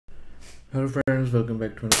Hello friends, welcome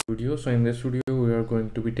back to another video. So in this video we are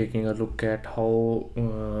going to be taking a look at how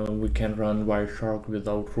we can run Wireshark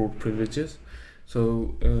without root privileges.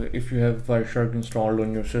 So if you have Wireshark installed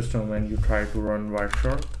on your system and you try to run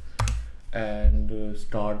Wireshark and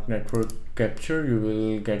start network capture, you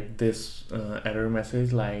will get this error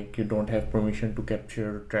message like you don't have permission to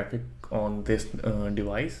capture traffic on this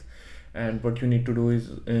device. And what you need to do is,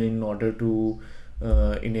 in order to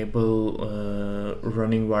enable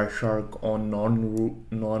running Wireshark on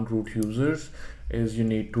non-root users, is you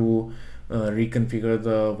need to reconfigure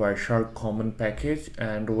the wireshark-common package,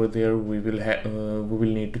 and over there we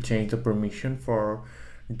will need to change the permission for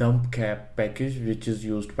dump cap package, which is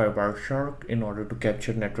used by Wireshark in order to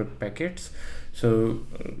capture network packets. So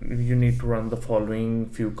you need to run the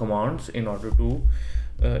following few commands in order to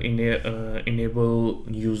enable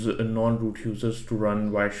non-root users to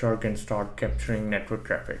run Wireshark and start capturing network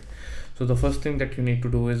traffic. So the first thing that you need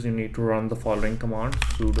to do is you need to run the following command: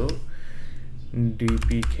 sudo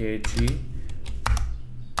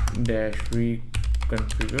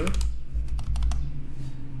dpkg-reconfigre,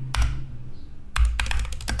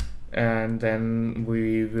 and then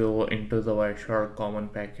we will enter the wireshark-common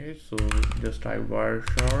package. So just type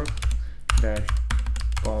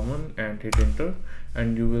wireshark-common and hit enter,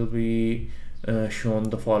 and you will be shown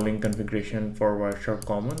the following configuration for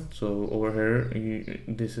wireshark-common. So over here,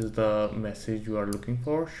 this is the message you are looking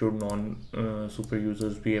for: should non-super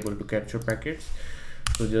users be able to capture packets?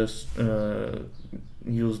 So just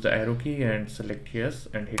use the arrow key and select yes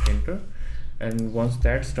and hit enter. And once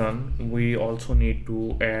that's done, we also need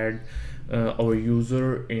to add our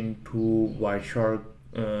user into Wireshark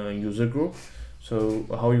user group. So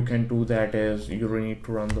how you can do that is you need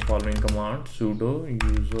to run the following command: sudo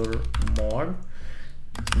usermod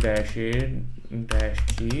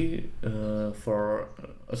 -a-g for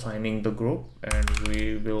assigning the group, and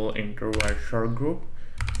we will enter Wireshark group,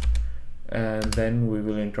 and then we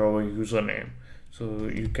will enter our username. So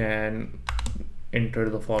you can enter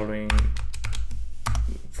the following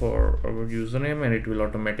for our username, and it will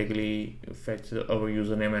automatically fetch our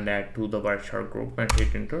username and add to the Wireshark group, and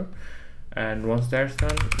hit enter. And once that's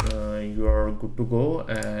done, you are good to go.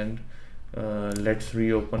 And let's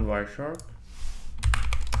reopen Wireshark,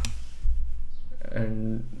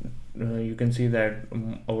 and you can see that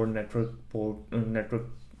our network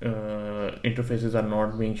interfaces are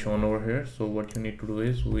not being shown over here. So what you need to do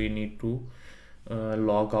is we need to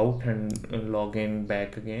log out and log in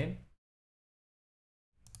back again.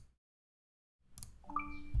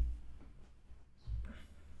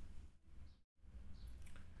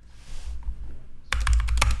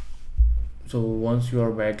 So once you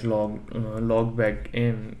are back logged back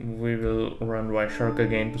in, we will run Wireshark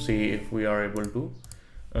again to see if we are able to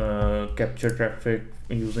capture traffic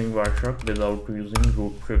using Wireshark without using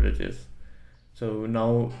root privileges. So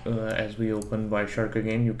now as we open Wireshark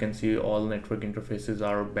again, you can see all network interfaces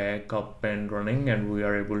are back up and running, and we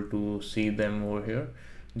are able to see them over here.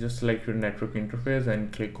 Just select your network interface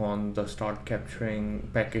and click on the start capturing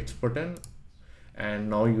packets button, and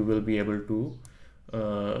now you will be able to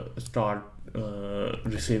start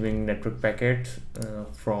receiving network packets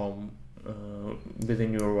from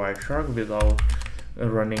within your Wireshark without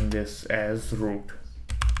running this as root.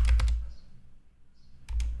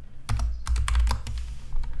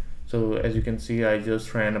 So as you can see, I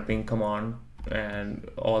just ran a ping command, and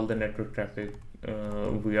all the network traffic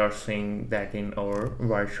we are seeing that in our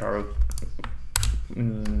Wireshark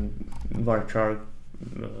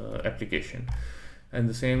application. And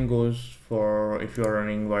the same goes for if you are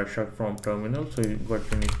running Wireshark from terminal. So what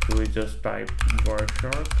you need to do is just type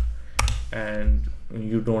Wireshark, and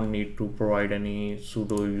you don't need to provide any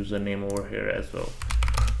sudo username over here as well.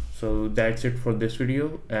 So that's it for this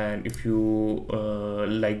video, and if you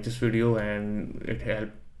like this video and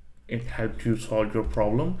it helped you solve your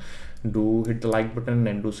problem, do hit the like button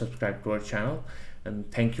and do subscribe to our channel. And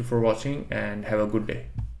thank you for watching, and have a good day.